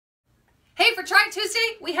Hey, for Try It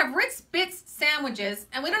Tuesday, we have Ritz Bits sandwiches,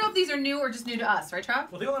 and we don't know if these are new or just new to us, right,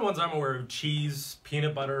 Trav? Well, the only ones I'm aware of: cheese,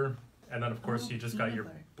 peanut butter, and then of course you just got your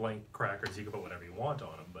butter. blank crackers. You can put whatever you want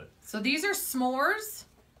on them, but So these are s'mores,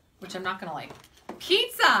 which I'm not gonna like.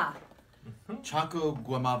 Pizza, Choco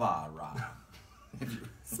guamavara.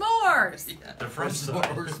 s'mores. Yeah. the French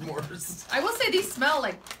S'mores. I will say these smell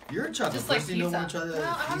like You're a chocolate just like person. pizza. You don't want to try the Well,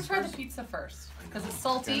 I want cheese to try first? the pizza first because it's I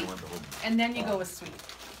salty, kinda want the whole- and then you go with sweet.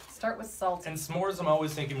 Start with salty. and s'mores. I'm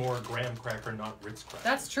always thinking more graham cracker, not Ritz cracker.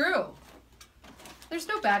 That's true. There's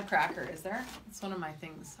no bad cracker, is there? It's one of my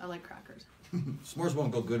things. I like crackers. S'mores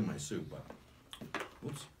won't go good in my soup, but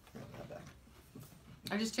oops, grab that back.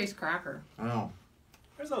 I just taste cracker. I know.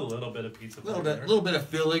 There's a little bit of pizza. A little flavor bit, there. little bit of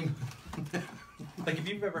filling. Like if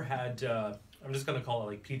you've ever had, I'm just gonna call it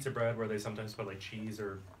like pizza bread, where they sometimes put like cheese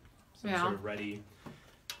or some Yeah. sort of ready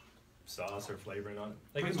sauce or flavoring on it.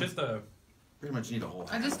 Like it's just a Pretty much need a whole.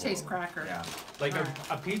 I just handful taste of- cracker. Yeah. like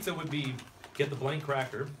Alright. a pizza would be get the blank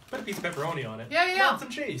cracker, put a piece of pepperoni on it. Yeah, yeah, yeah. Some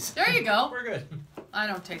cheese. There you go. We're good. I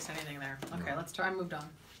don't taste anything there. Okay, let's try. I moved on.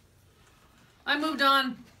 I moved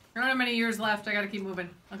on. I don't have many years left. I gotta keep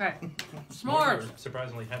moving. Okay. S'mores. Are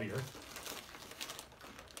surprisingly heavier.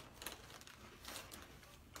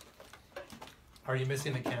 Are you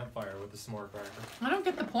missing the campfire with the s'more cracker? I don't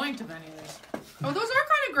get the point of any of this. Oh, those are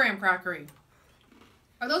kind of graham crackery.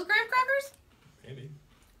 Are those graham crackers? Maybe.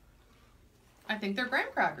 I think they're graham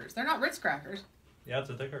crackers. They're not Ritz crackers. Yeah, it's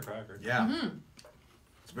a thicker cracker. Yeah. Mm-hmm.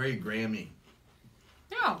 It's very Grammy.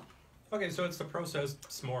 Yeah, Okay, so it's the processed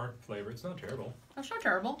s'more flavor. It's not terrible. that's not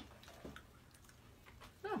terrible.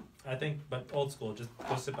 No. I think, but old school, just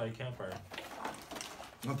go sit by a campfire.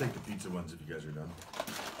 I'll take the pizza ones if you guys are done.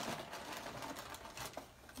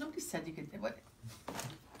 Nobody said you could. What?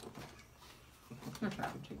 Here, Trav,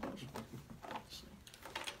 take those.